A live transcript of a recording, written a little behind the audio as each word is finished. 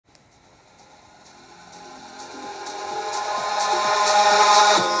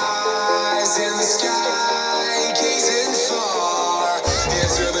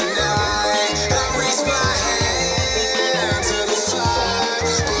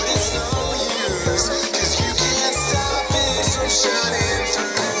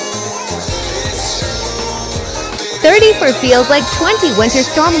30 for feels like 20. Winter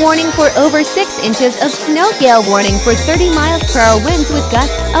storm warning for over 6 inches of snow. Gale warning for 30 miles per hour winds with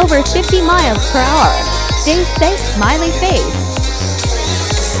gusts over 50 miles per hour. Stay safe, smiley face.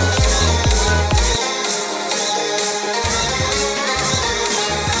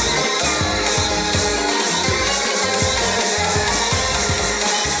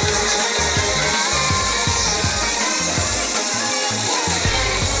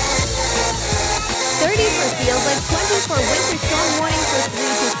 Feels like 20 for winter storm warning.